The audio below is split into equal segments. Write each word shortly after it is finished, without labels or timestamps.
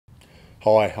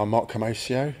Hi, I'm Mart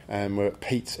Camoccio and we're at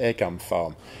Pete's Airgun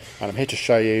farm, and I'm here to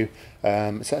show you,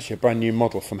 it's actually a brand new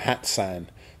model from Hatsan.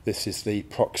 This is the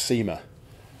Proxima,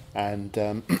 and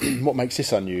what makes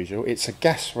this unusual, it's a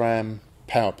gas ram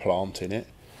power plant in it,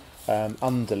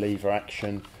 underlever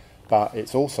action, but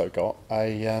it's also got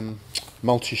a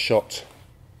multi-shot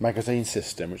magazine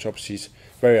system, which obviously is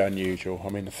very unusual. I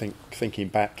mean, thinking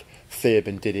back,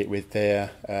 Airgun did it with their,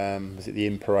 was it the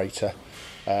Imperator?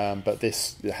 But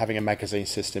this, having a magazine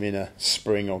system in a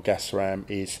spring or gas ram,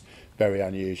 is very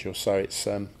unusual. So it's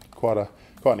quite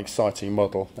an exciting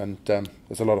model, and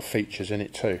there's a lot of features in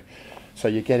it too. So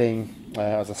you're getting,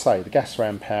 as I say, the gas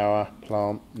ram power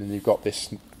plant, and you've got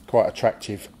this quite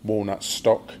attractive walnut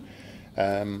stock,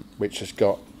 which has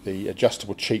got the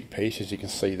adjustable cheek piece, as you can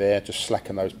see there. Just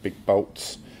slacken those big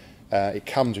bolts. It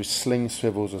comes with sling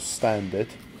swivels as standard.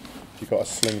 You've got a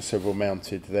sling swivel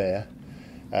mounted there.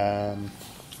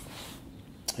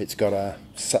 It's got a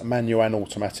manual and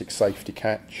automatic safety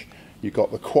catch. You've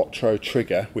got the Quattro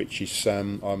trigger, which is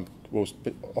I'm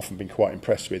often been quite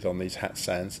impressed with on these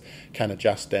Hatsans. Can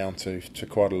adjust down to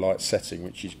quite a light setting,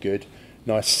 which is good.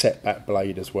 Nice setback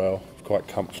blade as well, quite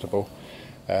comfortable.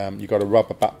 You've got a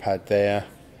rubber butt pad there.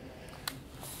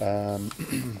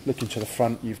 Looking to the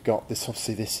front, you've got this.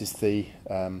 Obviously, this is the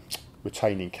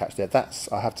retaining catch there.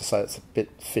 That's, I have to say, it's a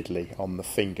bit fiddly on the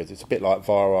fingers. It's a bit like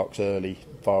Virox early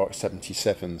Virox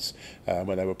 77s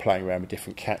when they were playing around with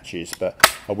different catches,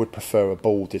 but I would prefer a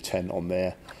ball detent on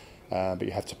there, but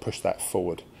you have to push that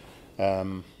forward.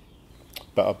 But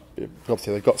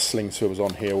obviously they've got sling swivels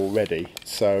on here already,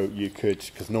 so you could,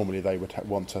 because normally they would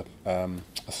want a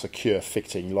secure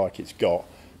fitting like it's got,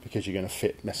 because you're going to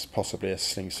fit possibly a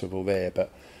sling swivel there,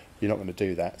 but you're not going to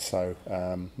do that, so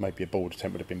maybe a ball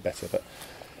detent would have been better. But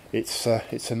it's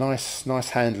a nice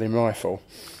handling rifle.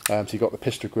 So you've got the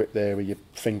pistol grip there with your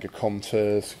finger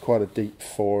contours, quite a deep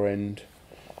forend.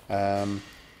 On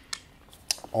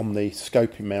the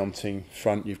scoping mounting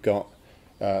front, you've got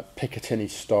Picatinny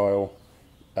style.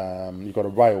 You've got a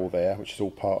rail there, which is all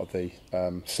part of the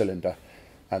cylinder,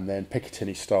 and then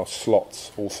Picatinny style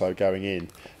slots also going in.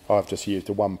 I've just used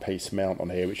a one-piece mount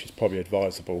on here, which is probably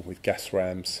advisable with gas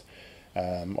rams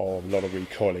or a lot of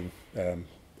recoiling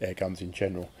air guns in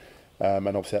general. And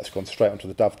obviously that's gone straight onto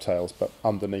the dovetails, but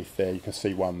underneath there you can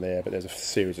see one there, but there's a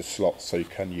series of slots, so you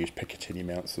can use Picatinny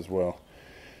mounts as well.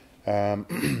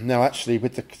 Now actually,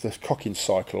 with the cocking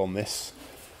cycle on this,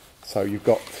 so you've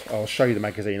got, I'll show you the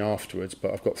magazine afterwards,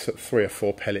 but I've got 3 or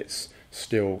 4 pellets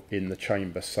still in the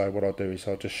chamber. So what I'll do is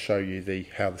I'll just show you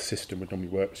how the system would normally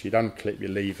work. So you'd unclip your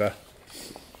lever,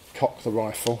 cock the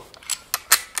rifle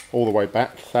all the way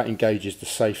back, that engages the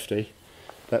safety,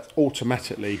 that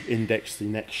automatically indexes the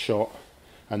next shot,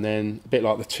 and then a bit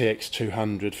like the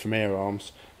TX200 from Air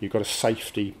Arms, you've got a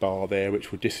safety bar there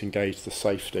which will disengage the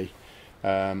safety,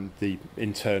 the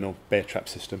internal bear trap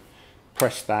system.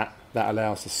 Press that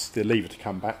allows the lever to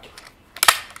come back,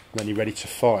 and then you're ready to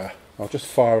fire. I'll just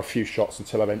fire a few shots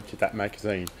until I've emptied that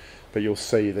magazine, but you'll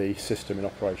see the system in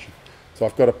operation. So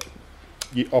I've got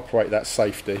to operate that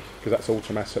safety, because that's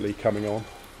automatically coming on.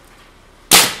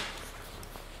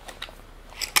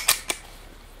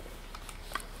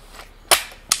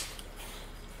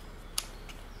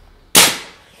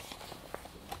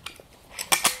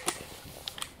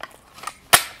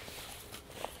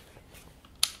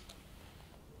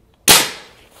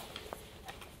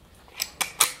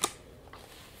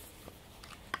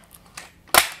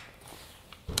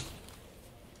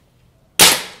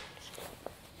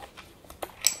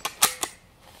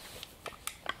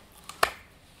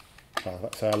 Oh,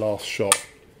 that's our last shot.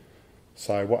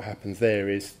 So what happens there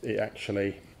is the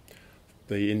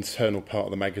internal part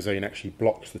of the magazine actually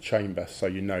blocks the chamber, so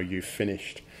you know you've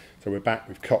finished. So we're back,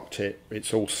 we've cocked it,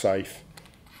 it's all safe.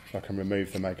 So I can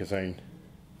remove the magazine.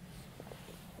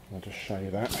 I'll just show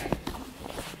you that.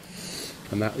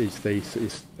 And that is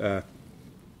where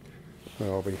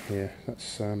are we here?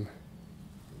 That's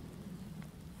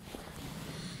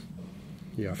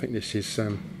yeah, I think this is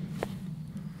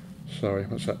sorry,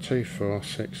 what's that? 2, 4,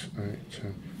 6, 8,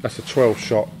 10. That's a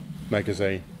 12-shot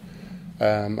magazine.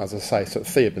 As I say, sort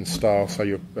of Airgun style, so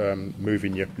you're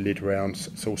moving your lid around,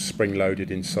 it's all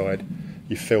spring-loaded inside.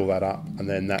 You fill that up, and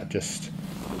then that just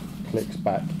clicks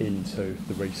back into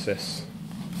the recess,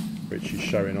 which is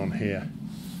showing on here.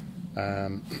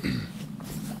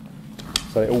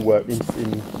 So it all works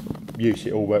in use.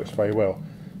 It all works very well.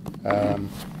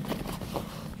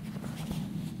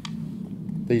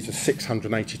 These are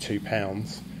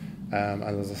 £682, and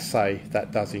as I say,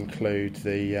 that does include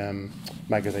the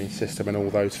magazine system and all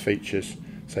those features,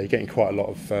 so you're getting quite a lot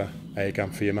of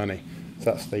airgun for your money. So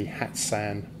that's the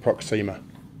Hatsan Proxima.